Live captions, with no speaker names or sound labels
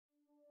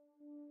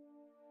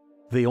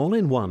The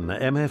all-in-one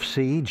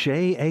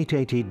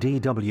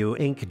MFC-J880DW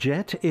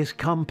Inkjet is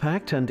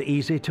compact and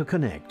easy to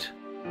connect.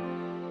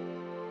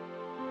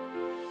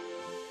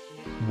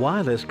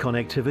 Wireless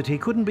connectivity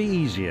couldn't be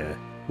easier,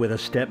 with a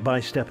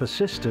step-by-step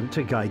assistant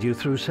to guide you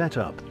through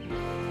setup.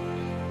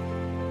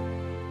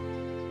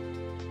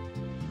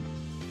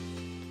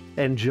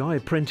 Enjoy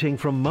printing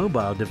from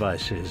mobile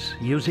devices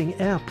using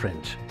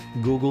AirPrint,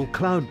 Google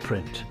Cloud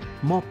Print,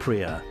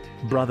 Mopria,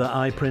 Brother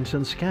iPrint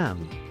and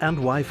Scan, and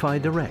Wi-Fi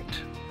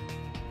Direct.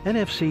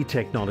 NFC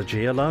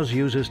technology allows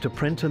users to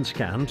print and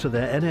scan to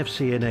their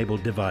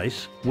NFC-enabled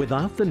device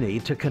without the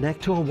need to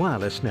connect to a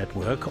wireless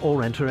network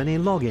or enter any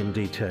login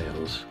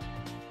details.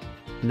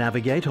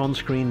 Navigate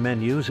on-screen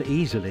menus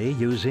easily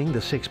using the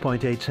 6.8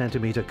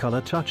 cm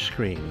color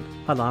touchscreen,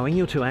 allowing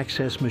you to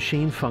access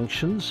machine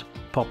functions,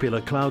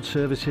 popular cloud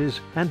services,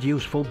 and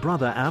useful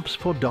Brother apps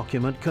for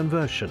document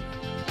conversion.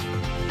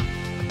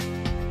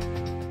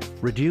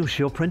 Reduce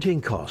your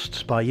printing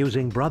costs by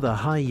using Brother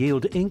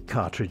high-yield ink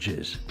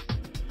cartridges.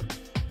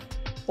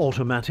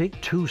 Automatic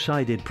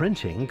two-sided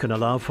printing can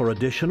allow for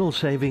additional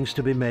savings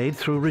to be made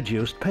through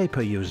reduced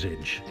paper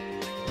usage.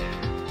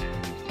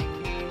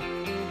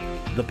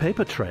 The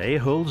paper tray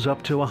holds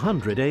up to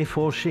 100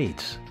 A4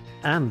 sheets,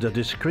 and a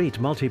discrete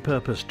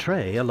multi-purpose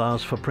tray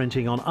allows for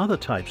printing on other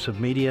types of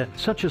media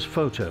such as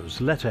photos,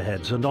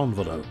 letterheads and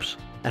envelopes.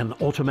 An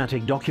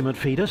automatic document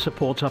feeder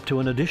supports up to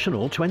an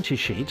additional 20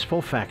 sheets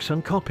for fax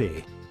and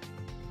copy.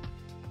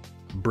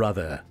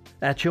 Brother,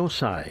 at your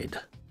side.